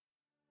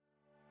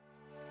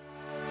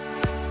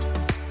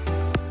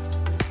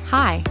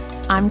Hi,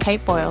 I'm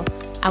Kate Boyle,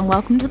 and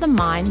welcome to the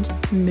Mind,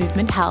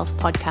 Movement, Health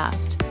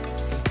podcast.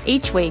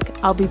 Each week,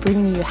 I'll be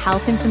bringing you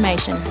health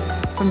information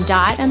from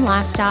diet and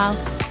lifestyle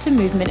to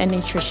movement and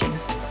nutrition.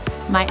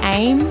 My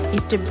aim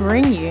is to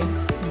bring you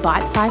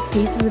bite-sized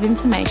pieces of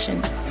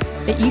information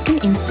that you can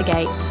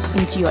instigate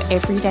into your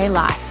everyday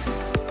life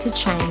to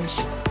change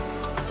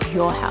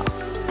your health.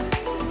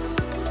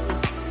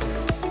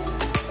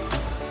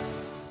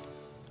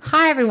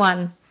 Hi,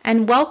 everyone.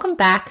 And welcome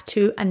back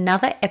to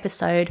another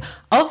episode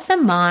of the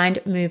Mind,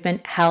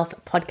 Movement, Health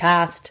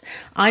podcast.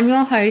 I'm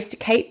your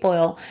host, Kate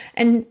Boyle,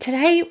 and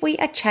today we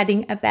are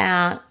chatting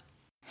about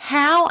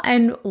how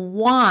and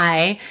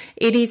why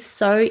it is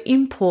so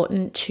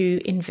important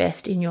to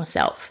invest in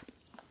yourself.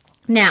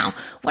 Now,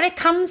 when it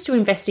comes to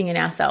investing in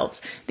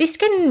ourselves, this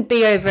can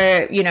be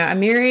over, a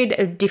myriad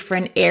of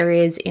different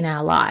areas in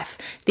our life.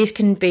 This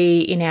can be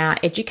in our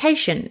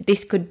education.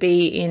 This could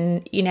be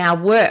in our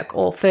work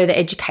or further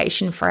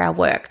education for our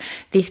work.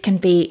 This can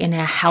be in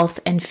our health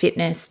and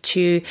fitness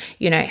to,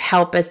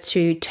 help us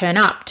to turn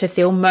up, to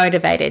feel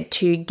motivated,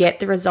 to get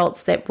the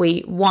results that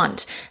we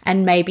want.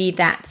 And maybe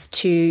that's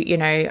to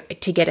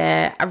get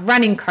a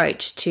running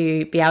coach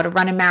to be able to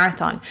run a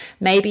marathon.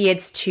 Maybe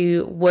it's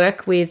to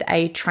work with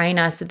a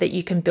trainer so that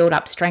you can build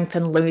up strength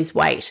and lose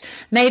weight.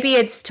 Maybe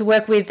it's to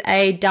work with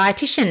a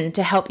dietitian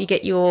to help you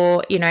get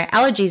your,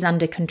 allergies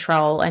under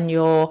control and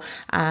your,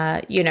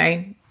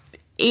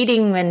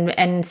 eating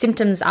and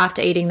symptoms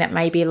after eating that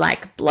may be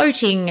like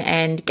bloating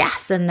and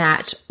gas and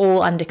that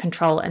all under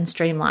control and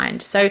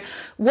streamlined. So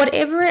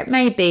whatever it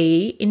may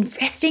be,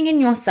 investing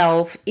in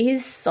yourself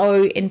is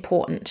so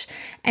important.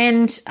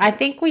 And I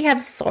think we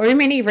have so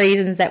many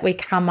reasons that we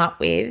come up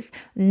with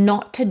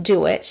not to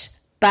do it.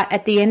 But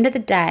at the end of the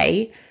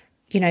day,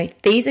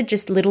 these are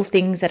just little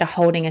things that are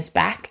holding us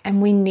back,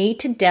 and we need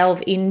to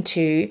delve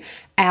into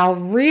our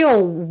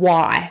real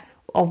why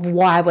of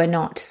why we're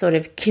not sort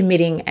of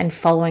committing and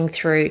following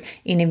through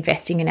in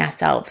investing in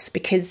ourselves,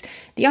 because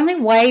the only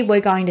way we're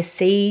going to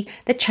see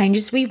the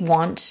changes we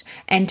want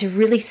and to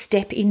really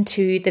step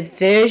into the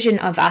version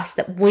of us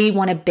that we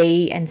want to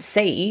be and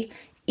see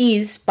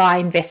is by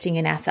investing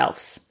in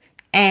ourselves.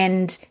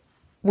 And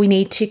we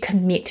need to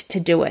commit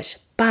to do it.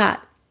 But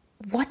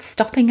what's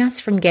stopping us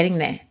from getting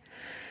there?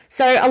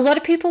 So a lot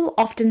of people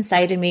often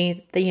say to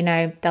me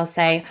that, they'll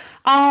say,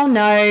 oh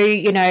no,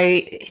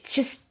 it's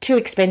just too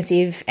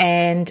expensive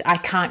and I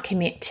can't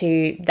commit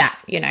to that,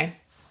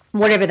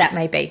 whatever that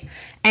may be.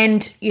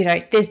 And,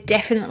 there's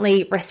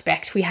definitely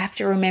respect. We have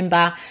to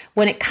remember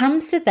when it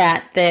comes to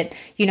that,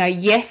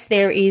 yes,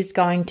 there is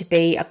going to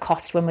be a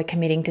cost when we're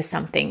committing to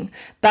something,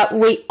 but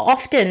we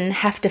often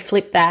have to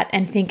flip that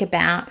and think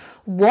about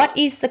what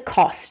is the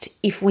cost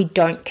if we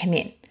don't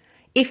commit.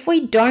 If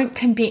we don't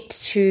commit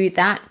to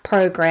that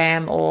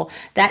program or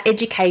that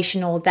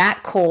education or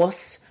that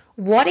course,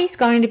 what is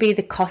going to be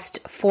the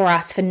cost for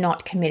us for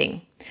not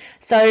committing?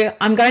 So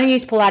I'm going to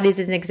use Pilates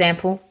as an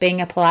example.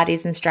 Being a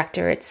Pilates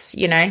instructor, it's,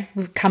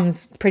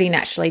 comes pretty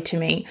naturally to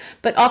me.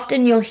 But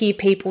often you'll hear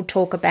people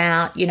talk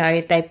about,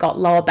 they've got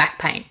lower back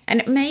pain, and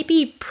it may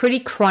be pretty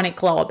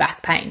chronic lower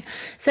back pain.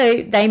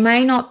 So they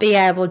may not be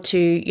able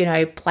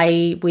to,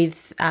 play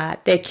with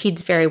their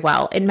kids very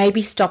well. It may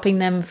be stopping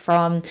them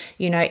from,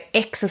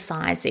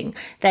 exercising.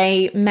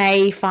 They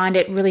may find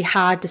it really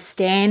hard to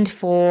stand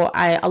for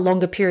a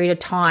longer period of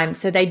time.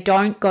 So they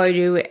don't go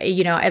to,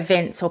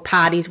 events or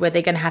parties where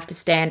they're going to have to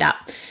stand up.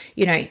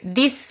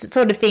 This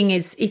sort of thing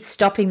is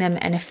stopping them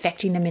and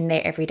affecting them in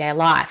their everyday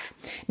life.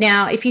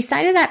 Now, if you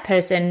say to that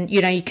person,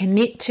 you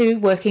commit to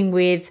working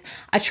with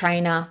a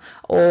trainer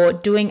or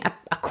doing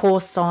a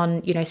course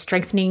on,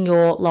 strengthening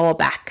your lower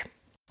back,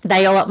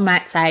 they all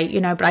might say,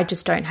 but I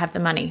just don't have the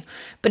money.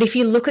 But if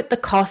you look at the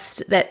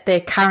cost that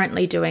they're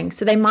currently doing,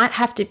 so they might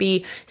have to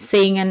be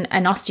seeing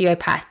an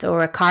osteopath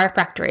or a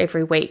chiropractor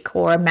every week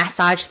or a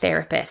massage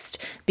therapist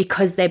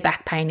because their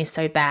back pain is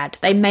so bad.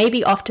 They may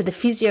be off to the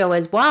physio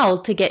as well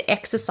to get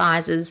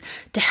exercises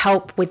to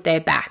help with their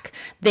back.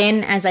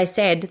 Then, as I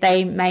said,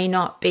 they may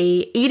not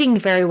be eating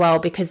very well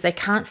because they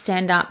can't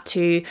stand up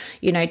to,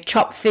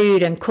 chop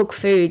food and cook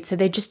food. So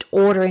they're just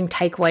ordering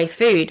takeaway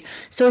food.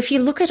 So if you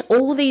look at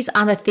all these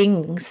other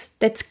things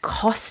that's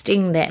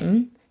costing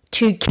them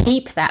to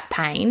keep that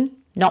pain,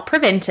 not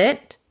prevent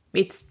it.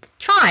 It's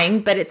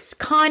trying, but it's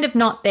kind of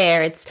not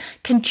there. It's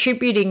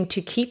contributing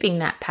to keeping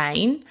that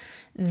pain.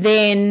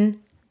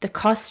 Then the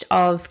cost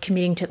of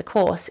committing to the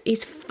course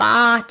is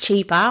far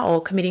cheaper,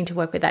 or committing to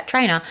work with that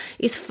trainer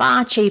is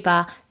far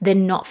cheaper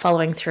than not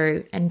following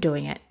through and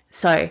doing it.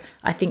 So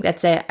I think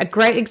that's a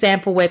great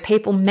example where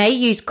people may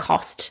use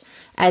cost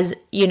as,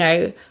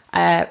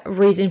 a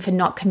reason for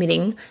not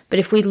committing. But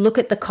if we look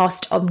at the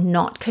cost of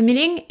not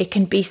committing, it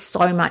can be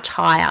so much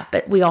higher,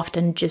 but we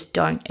often just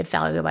don't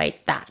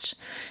evaluate that.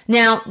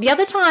 Now, the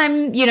other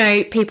time,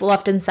 people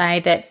often say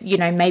that,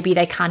 maybe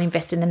they can't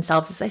invest in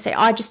themselves is they say,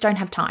 I just don't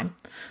have time.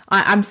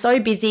 I'm so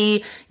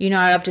busy,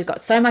 I've just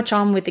got so much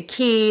on with the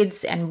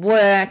kids and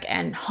work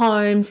and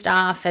home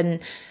stuff, and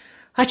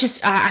I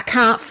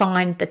can't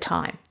find the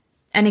time.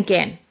 And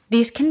again,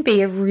 this can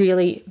be a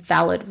really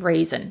valid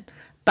reason.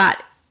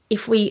 But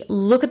if we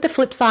look at the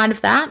flip side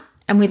of that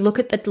and we look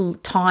at the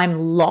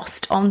time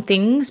lost on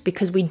things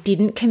because we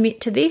didn't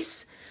commit to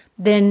this,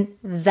 then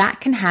that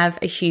can have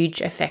a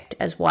huge effect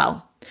as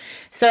well.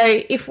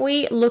 So if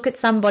we look at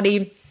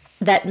somebody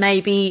that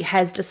maybe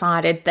has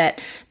decided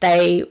that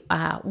they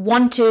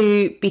want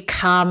to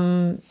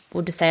become,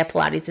 we'll just say, a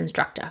Pilates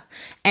instructor,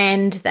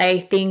 and they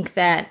think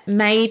that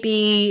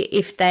maybe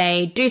if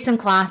they do some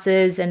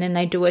classes and then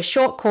they do a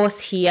short course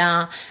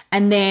here,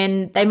 and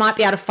then they might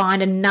be able to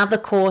find another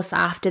course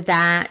after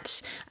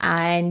that,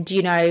 and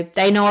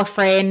they know a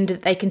friend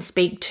that they can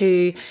speak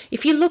to.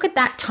 If you look at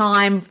that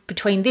time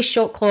between this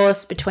short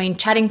course, between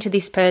chatting to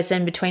this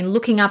person, between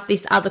looking up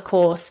this other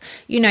course,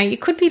 you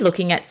could be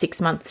looking at 6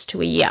 months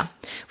to a year.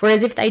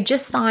 Whereas if they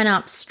just sign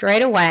up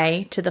straight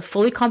away to the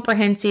fully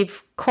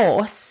comprehensive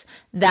course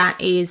that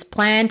is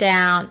planned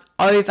out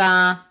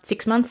over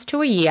 6 months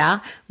to a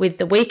year with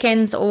the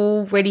weekends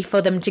all ready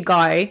for them to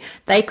go,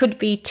 they could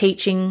be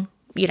teaching,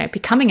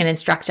 becoming an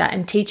instructor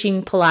and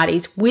teaching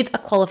Pilates with a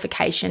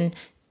qualification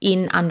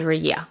in under a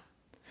year.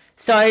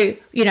 So,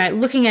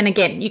 looking, and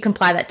again, you can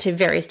apply that to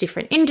various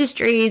different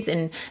industries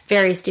and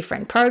various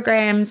different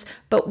programs,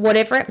 but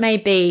whatever it may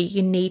be,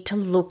 you need to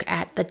look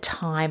at the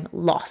time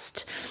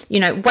lost.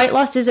 Weight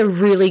loss is a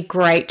really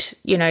great,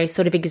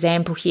 sort of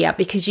example here,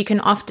 because you can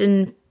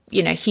often,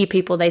 hear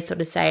people, they sort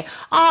of say,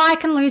 oh, I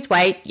can lose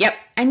weight. Yep.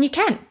 And you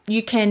can,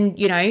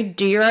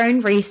 do your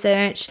own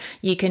research.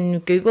 You can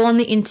Google on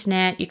the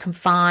internet. You can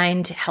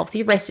find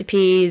healthy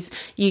recipes.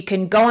 You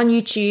can go on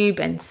YouTube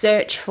and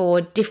search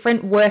for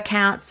different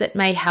workouts that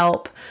may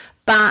help.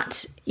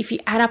 But if you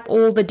add up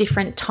all the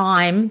different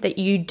time that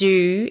you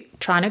do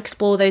trying to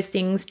explore those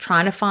things,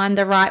 trying to find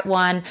the right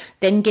one,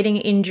 then getting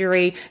an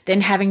injury, then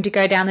having to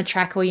go down the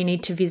track, or you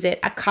need to visit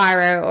a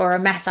chiro or a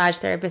massage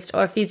therapist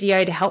or a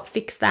physio to help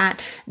fix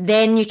that,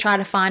 then you try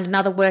to find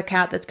another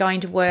workout that's going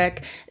to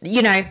work,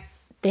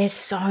 there's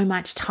so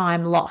much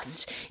time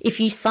lost.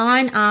 If you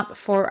sign up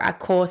for a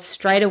course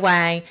straight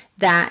away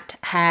that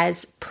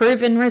has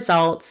proven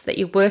results, that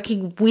you're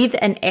working with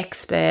an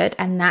expert,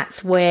 and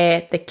that's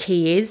where the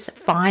key is,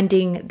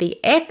 finding the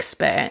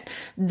expert,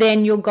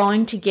 then you're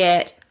going to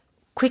get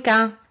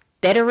quicker,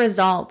 better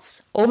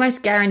results,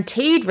 almost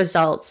guaranteed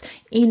results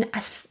in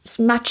a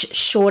much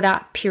shorter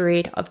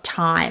period of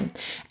time.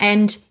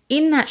 And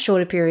in that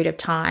shorter period of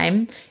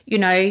time,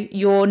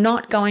 you're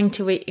not going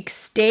to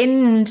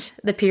extend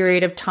the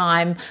period of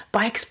time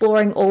by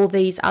exploring all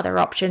these other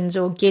options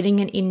or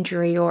getting an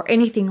injury or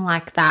anything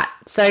like that.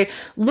 So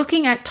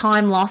looking at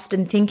time lost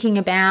and thinking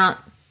about,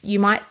 you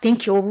might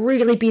think you're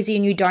really busy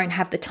and you don't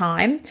have the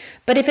time,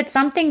 but if it's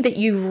something that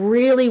you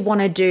really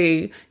want to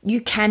do,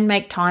 you can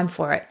make time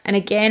for it. And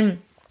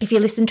again, if you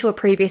listen to a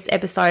previous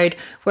episode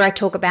where I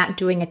talk about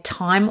doing a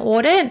time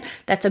audit,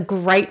 that's a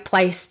great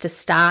place to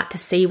start to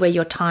see where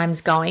your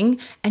time's going.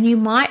 And you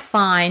might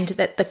find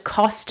that the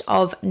cost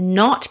of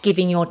not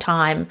giving your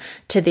time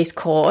to this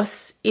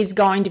course is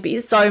going to be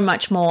so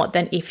much more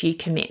than if you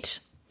commit.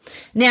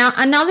 Now,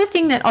 another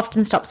thing that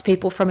often stops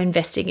people from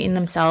investing in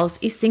themselves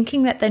is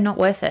thinking that they're not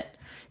worth it.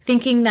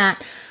 Thinking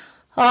that,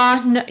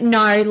 oh,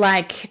 no,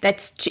 like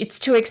it's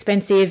too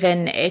expensive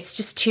and it's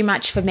just too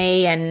much for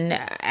me and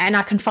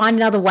I can find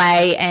another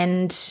way.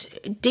 And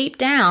deep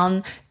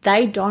down,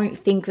 they don't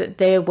think that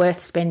they're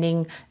worth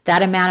spending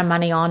that amount of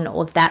money on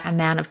or that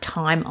amount of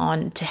time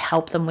on to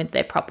help them with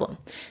their problem.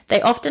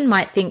 They often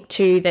might think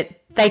too that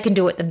they can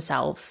do it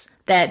themselves,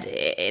 that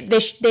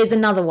there's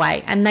another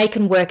way and they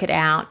can work it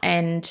out,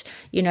 and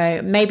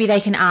maybe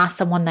they can ask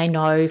someone they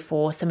know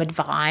for some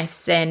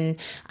advice, and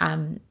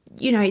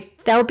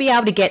they'll be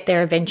able to get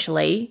there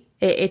eventually.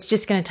 It's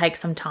just going to take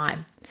some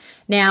time.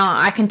 Now,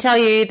 I can tell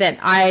you that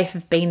I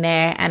have been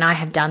there and I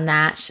have done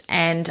that,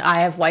 and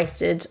I have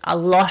wasted a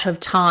lot of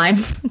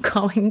time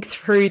going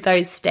through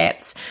those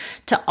steps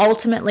to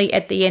ultimately,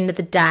 at the end of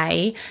the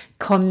day,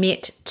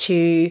 commit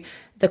to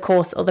the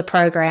course or the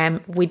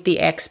program with the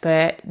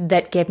expert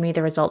that gave me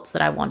the results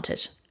that I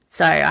wanted.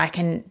 So I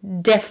can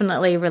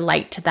definitely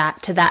relate to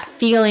that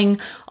feeling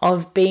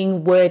of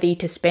being worthy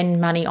to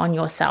spend money on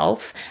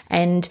yourself.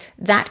 And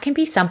that can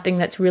be something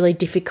that's really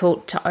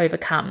difficult to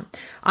overcome.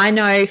 I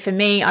know for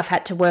me, I've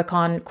had to work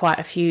on quite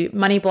a few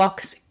money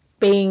blocks,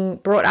 being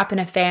brought up in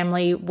a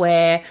family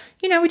where,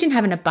 we didn't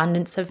have an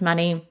abundance of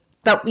money.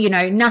 But,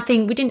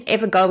 nothing, we didn't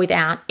ever go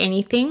without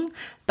anything.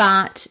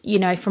 But,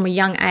 from a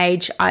young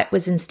age, it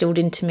was instilled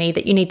into me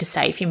that you need to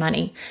save your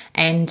money,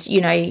 and,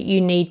 you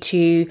need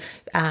to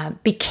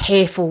be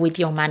careful with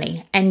your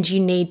money, and you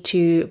need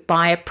to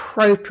buy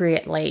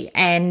appropriately,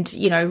 and,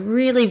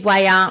 really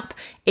weigh up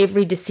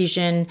every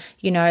decision,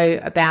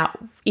 about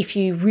if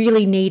you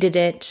really needed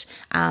it,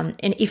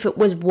 and if it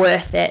was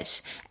worth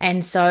it.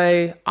 And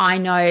so I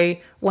know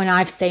when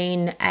I've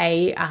seen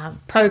a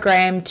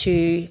program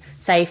to,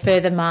 say,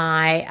 further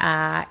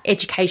my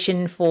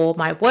education for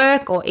my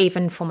work or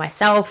even for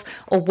myself,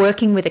 or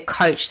working with a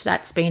coach,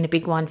 that's been a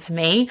big one for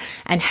me,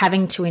 and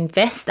having to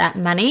invest that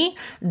money,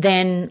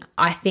 then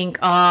I think,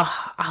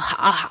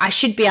 I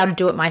should be able to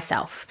do it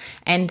myself.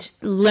 And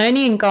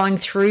learning and going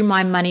through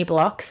my money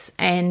blocks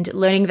and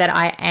learning that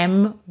I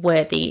am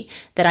worthy,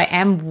 that I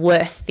am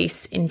worth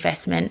this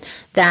investment,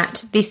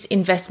 that this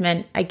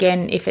investment,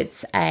 again, if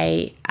it's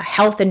a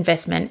health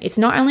investment, it's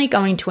not only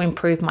going to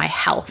improve my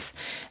health,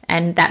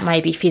 and that may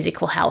be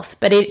physical health,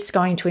 but it's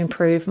going to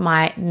improve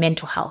my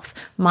mental health,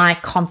 my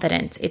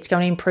confidence. It's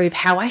going to improve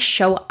how I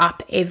show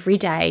up every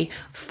day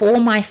for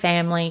my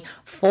family,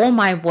 for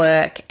my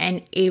work,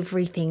 and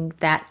everything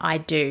that I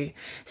do.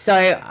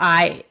 So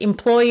I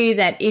implore you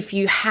that if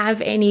you have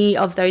any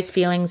of those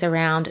feelings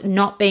around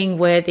not being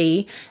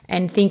worthy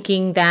and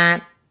thinking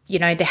that,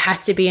 there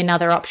has to be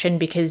another option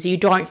because you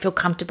don't feel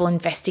comfortable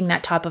investing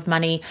that type of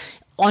money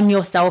on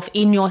yourself,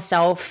 in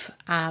yourself,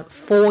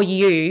 for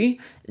you,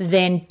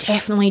 then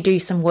definitely do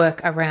some work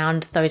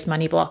around those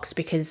money blocks,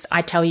 because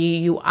I tell you,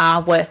 you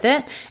are worth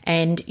it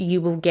and you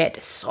will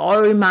get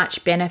so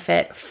much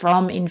benefit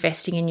from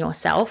investing in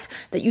yourself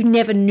that you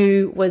never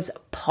knew was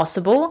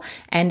possible,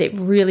 and it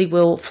really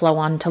will flow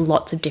on to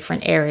lots of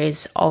different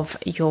areas of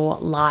your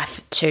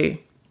life too.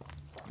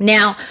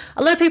 Now,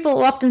 a lot of people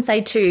will often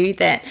say too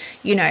that,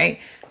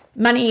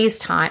 money is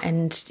tight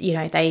and,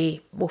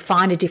 they will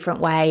find a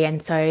different way,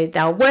 and so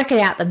they'll work it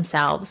out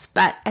themselves.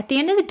 But at the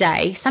end of the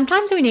day,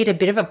 sometimes we need a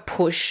bit of a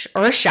push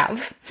or a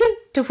shove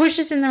to push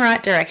us in the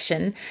right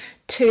direction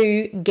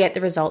to get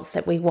the results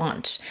that we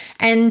want.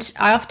 And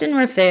I often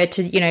refer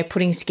to,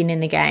 putting skin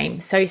in the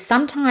game. So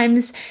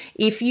sometimes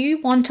if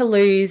you want to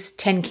lose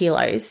 10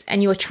 kilos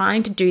and you're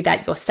trying to do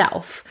that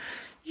yourself,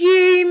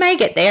 you may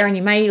get there and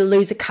you may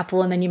lose a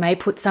couple, and then you may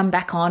put some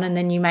back on, and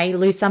then you may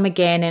lose some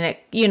again, and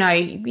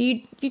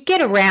you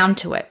get around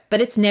to it, but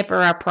it's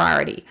never a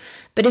priority.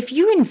 But if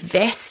you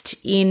invest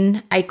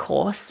in a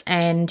course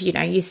and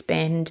you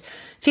spend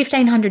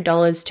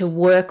 $1,500 to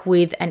work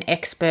with an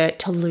expert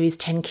to lose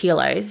 10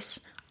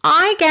 kilos,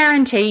 I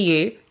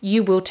guarantee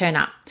you will turn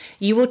up.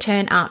 You will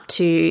turn up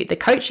to the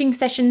coaching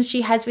sessions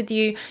she has with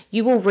you.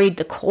 You will read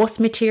the course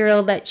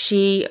material that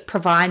she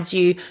provides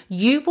you.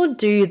 You will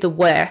do the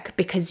work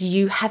because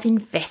you have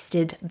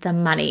invested the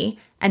money.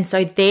 And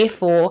so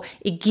therefore,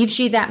 it gives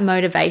you that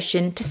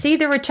motivation to see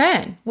the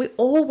return. We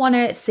all want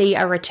to see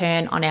a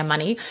return on our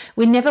money.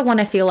 We never want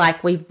to feel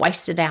like we've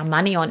wasted our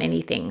money on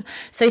anything.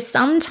 So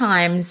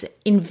sometimes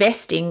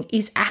investing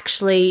is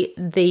actually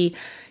the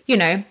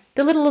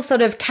little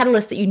sort of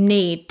catalyst that you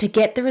need to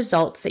get the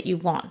results that you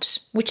want,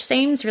 which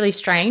seems really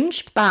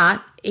strange,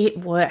 but it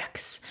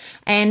works.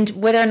 And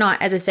whether or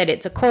not, as I said,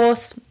 it's a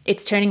course,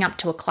 it's turning up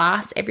to a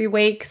class every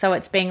week. So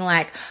it's being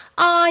like,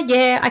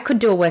 I could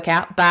do a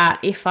workout, but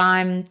if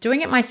I'm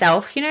doing it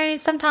myself,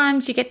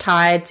 sometimes you get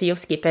tired, so you'll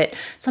skip it.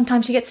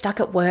 Sometimes you get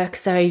stuck at work,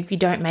 so you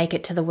don't make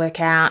it to the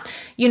workout.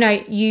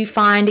 You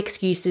find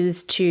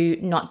excuses to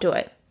not do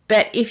it.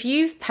 But if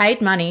you've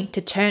paid money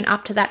to turn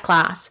up to that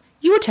class,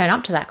 you will turn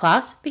up to that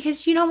class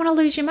because you don't want to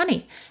lose your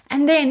money.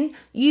 And then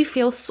you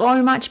feel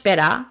so much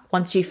better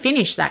once you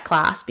finish that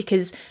class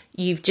because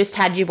you've just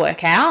had your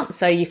workout.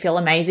 So you feel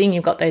amazing.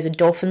 You've got those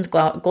endorphins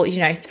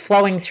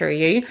flowing through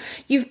you.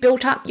 You've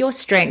built up your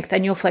strength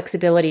and your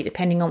flexibility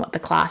depending on what the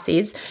class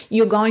is.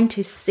 You're going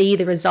to see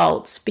the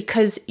results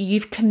because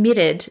you've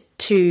committed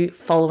to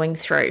following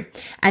through.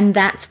 And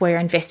that's where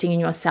investing in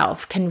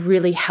yourself can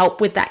really help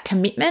with that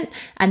commitment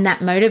and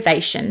that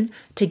motivation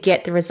to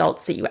get the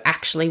results that you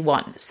actually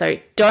want. So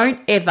don't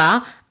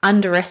ever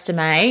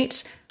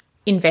underestimate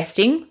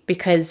investing,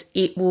 because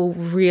it will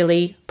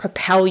really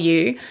propel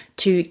you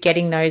to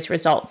getting those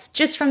results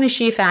just from the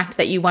sheer fact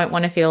that you won't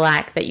want to feel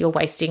like that you're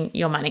wasting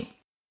your money.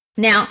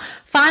 Now,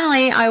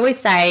 finally, I always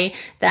say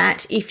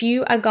that if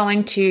you are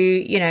going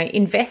to,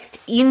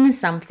 invest in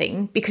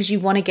something because you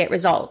want to get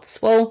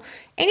results, well,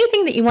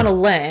 anything that you want to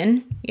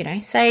learn,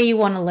 say you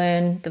want to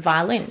learn the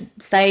violin,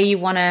 say you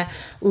want to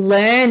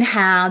learn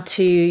how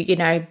to,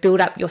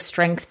 build up your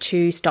strength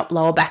to stop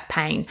lower back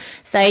pain,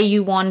 say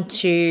you want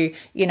to,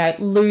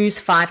 lose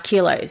 5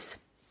 kilos.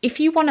 If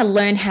you want to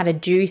learn how to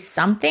do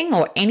something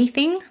or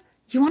anything,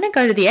 you want to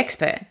go to the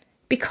expert,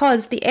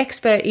 because the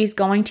expert is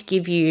going to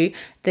give you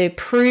the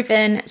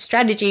proven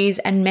strategies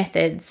and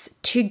methods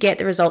to get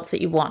the results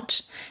that you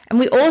want. And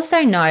we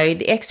also know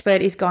the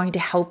expert is going to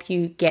help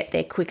you get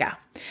there quicker.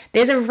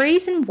 There's a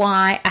reason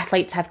why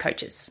athletes have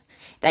coaches.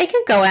 They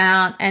could go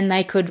out and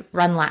they could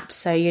run laps.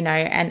 So,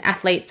 an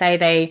athlete, say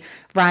they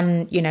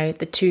run,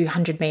 the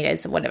 200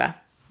 meters or whatever.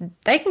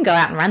 They can go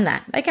out and run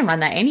that. They can run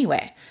that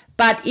anywhere.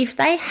 But if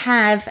they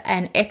have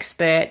an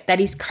expert that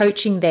is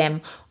coaching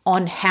them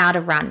on how to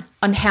run,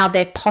 on how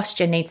their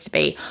posture needs to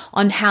be,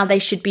 on how they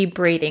should be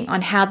breathing,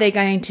 on how they're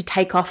going to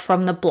take off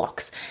from the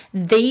blocks.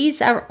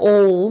 These are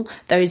all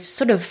those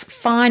sort of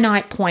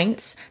finite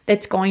points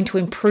that's going to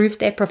improve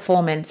their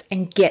performance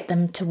and get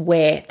them to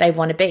where they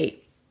want to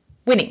be,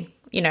 winning.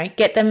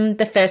 get them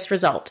the first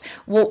result,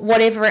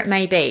 whatever it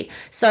may be.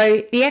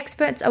 So the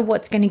experts are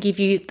what's going to give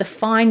you the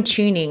fine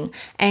tuning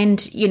and,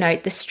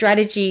 the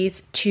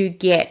strategies to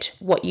get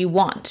what you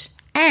want.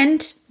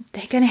 And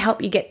they're going to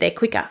help you get there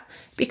quicker.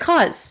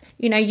 Because,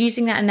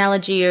 using that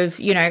analogy of,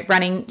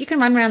 running, you can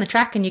run around the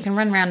track and you can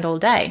run around all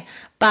day.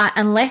 But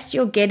unless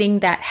you're getting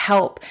that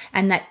help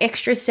and that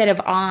extra set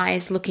of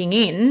eyes looking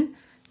in,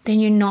 then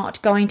you're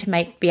not going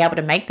to be able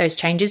to make those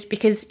changes,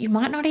 because you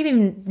might not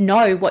even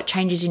know what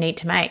changes you need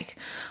to make.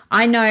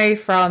 I know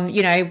from,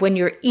 when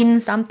you're in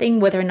something,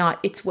 whether or not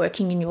it's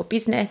working in your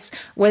business,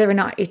 whether or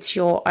not it's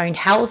your own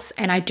health,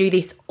 and I do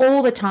this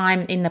all the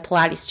time in the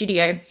Pilates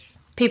studio,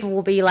 people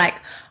will be like,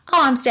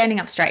 oh, I'm standing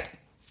up straight.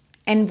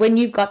 And when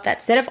you've got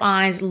that set of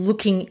eyes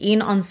looking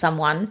in on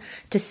someone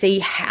to see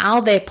how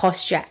their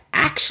posture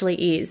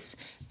actually is,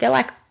 they're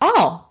like,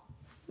 oh,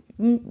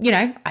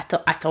 I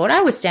thought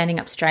I was standing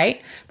up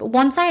straight. But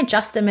once I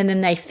adjust them and then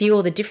they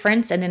feel the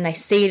difference and then they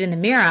see it in the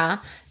mirror,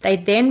 they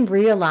then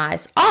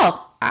realize,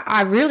 oh,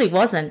 I really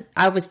wasn't.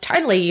 I was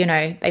totally,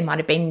 they might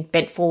have been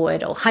bent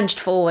forward or hunched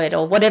forward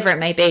or whatever it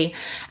may be.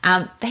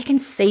 They can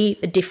see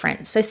the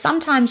difference. So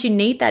sometimes you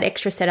need that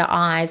extra set of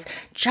eyes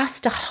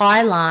just to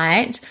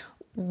highlight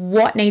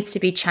what needs to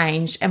be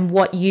changed and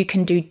what you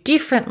can do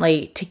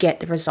differently to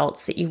get the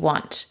results that you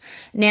want.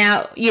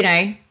 Now,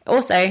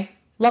 also a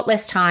lot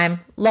less time,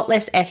 a lot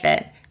less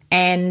effort.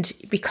 And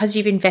because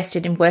you've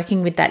invested in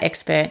working with that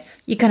expert,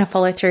 you're going to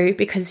follow through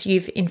because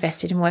you've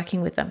invested in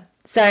working with them.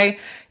 So,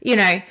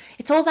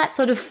 it's all that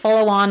sort of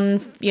follow on,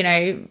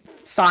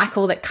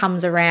 cycle that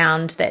comes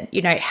around that,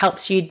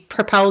 helps you,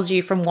 propels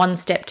you from one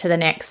step to the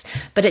next,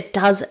 but it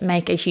does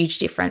make a huge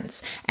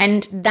difference.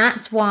 And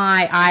that's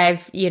why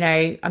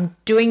I'm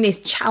doing this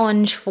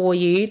challenge for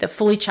you, the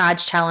Fully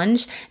Charged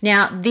Challenge.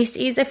 Now, this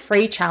is a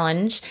free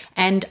challenge,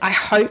 and I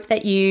hope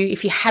that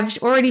if you have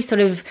already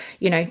sort of,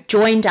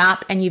 joined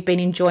up and you've been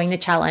enjoying the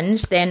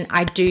challenge, then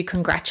I do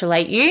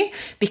congratulate you,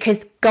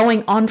 because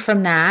going on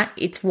from that,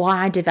 it's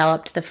why I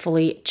developed the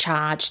Fully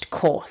Charged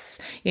course.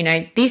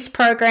 This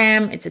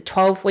program, it's a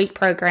 12-week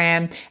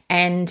program,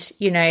 and,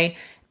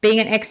 being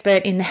an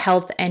expert in the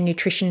health and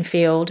nutrition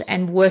field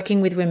and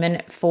working with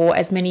women for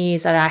as many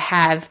years that I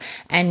have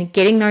and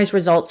getting those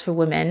results for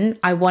women,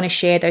 I want to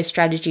share those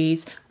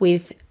strategies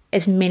with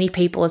as many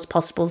people as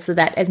possible so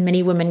that as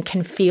many women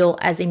can feel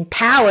as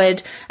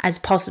empowered as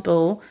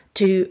possible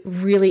to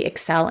really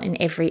excel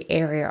in every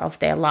area of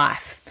their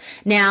life.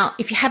 Now,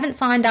 if you haven't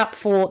signed up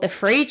for the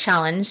free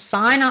challenge,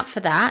 sign up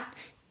for that,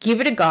 give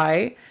it a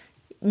go.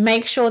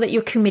 Make sure that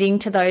you're committing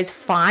to those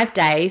 5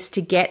 days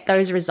to get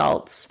those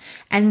results.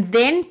 And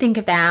then think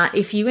about,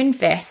 if you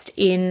invest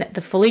in the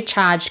Fully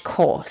Charged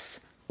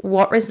course,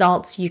 what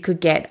results you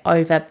could get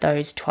over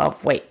those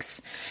 12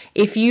 weeks.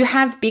 If you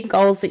have big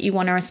goals that you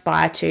want to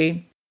aspire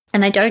to,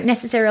 and they don't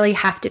necessarily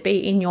have to be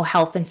in your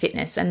health and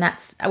fitness, and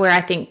that's where I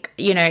think,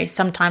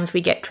 sometimes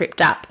we get tripped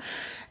up.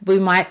 We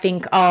might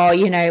think,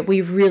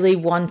 we really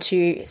want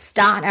to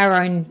start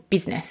our own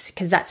business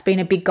because that's been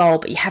a big goal,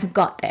 but you haven't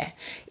got there.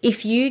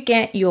 If you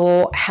get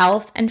your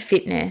health and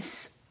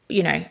fitness,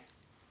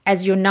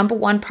 as your number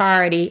one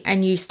priority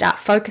and you start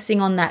focusing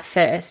on that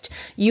first,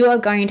 you are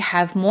going to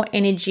have more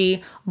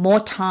energy, more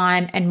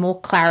time, and more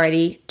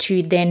clarity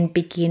to then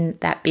begin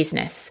that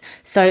business.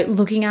 So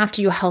looking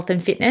after your health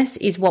and fitness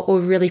is what will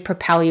really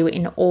propel you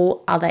in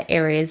all other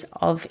areas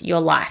of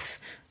your life.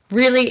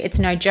 Really, it's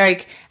no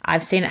joke.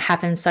 I've seen it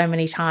happen so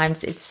many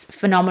times. It's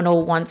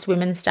phenomenal once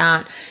women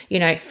start,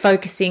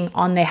 focusing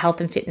on their health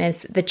and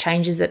fitness, the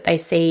changes that they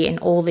see in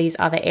all these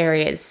other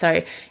areas.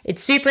 So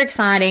it's super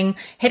exciting.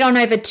 Head on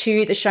over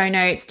to the show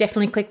notes.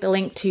 Definitely click the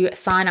link to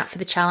sign up for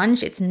the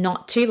challenge. It's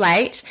not too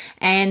late.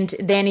 And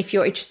then if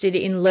you're interested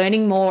in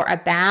learning more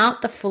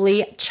about the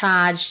Fully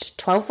Charged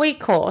 12-week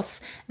course,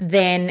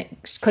 then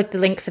click the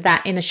link for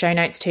that in the show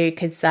notes too,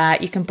 because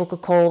you can book a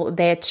call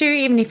there too,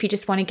 even if you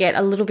just want to get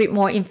a little bit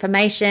more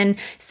information,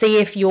 see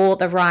if you're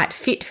the right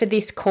fit for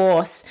this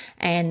course,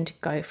 and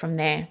go from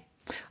there.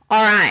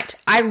 All right.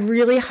 I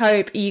really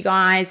hope you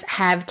guys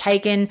have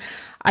taken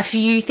a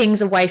few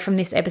things away from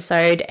this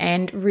episode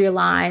and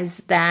realize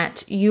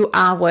that you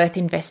are worth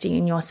investing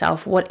in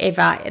yourself,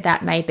 whatever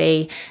that may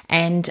be.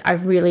 And I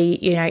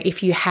really,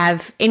 if you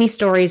have any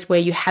stories where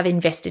you have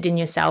invested in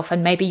yourself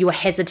and maybe you were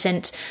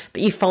hesitant,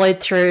 but you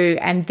followed through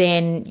and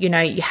then,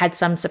 you had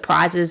some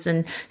surprises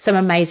and some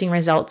amazing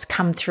results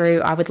come through,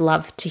 I would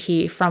love to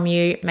hear from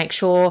you. Make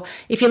sure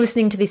if you're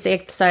listening to this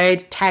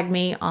episode, tag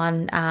me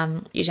on,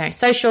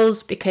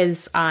 socials,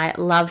 because I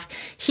love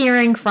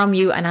hearing from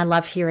you and I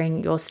love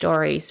hearing your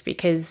stories,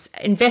 because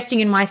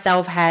investing in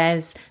myself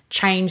has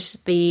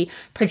changed the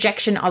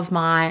projection of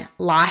my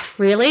life,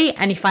 really.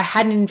 And if I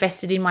hadn't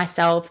invested in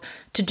myself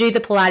to do the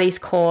Pilates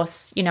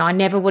course, I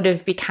never would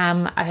have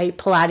become a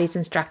Pilates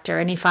instructor.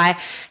 And if I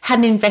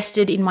hadn't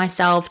invested in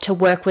myself to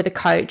work with a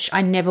coach,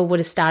 I never would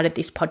have started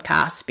this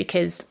podcast,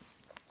 because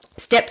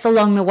steps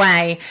along the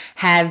way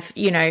have,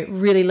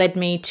 really led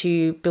me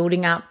to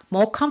building up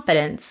more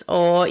confidence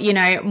or,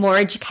 more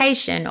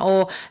education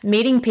or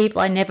meeting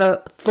people I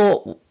never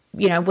thought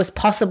was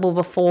possible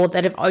before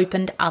that have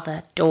opened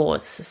other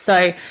doors.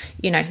 So,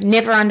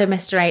 never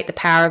underestimate the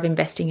power of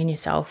investing in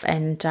yourself.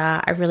 And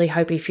I really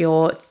hope if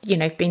you're,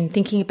 been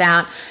thinking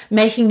about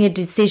making a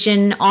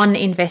decision on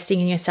investing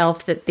in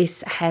yourself, that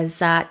this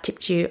has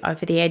tipped you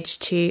over the edge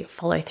to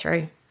follow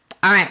through.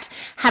 All right.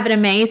 Have an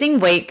amazing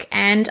week,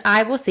 and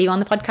I will see you on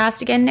the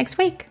podcast again next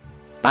week.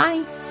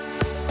 Bye.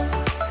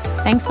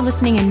 Thanks for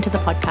listening into the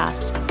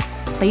podcast.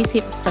 Please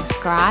hit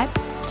subscribe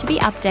to be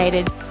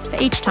updated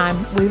for each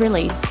time we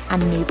release a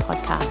new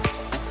podcast.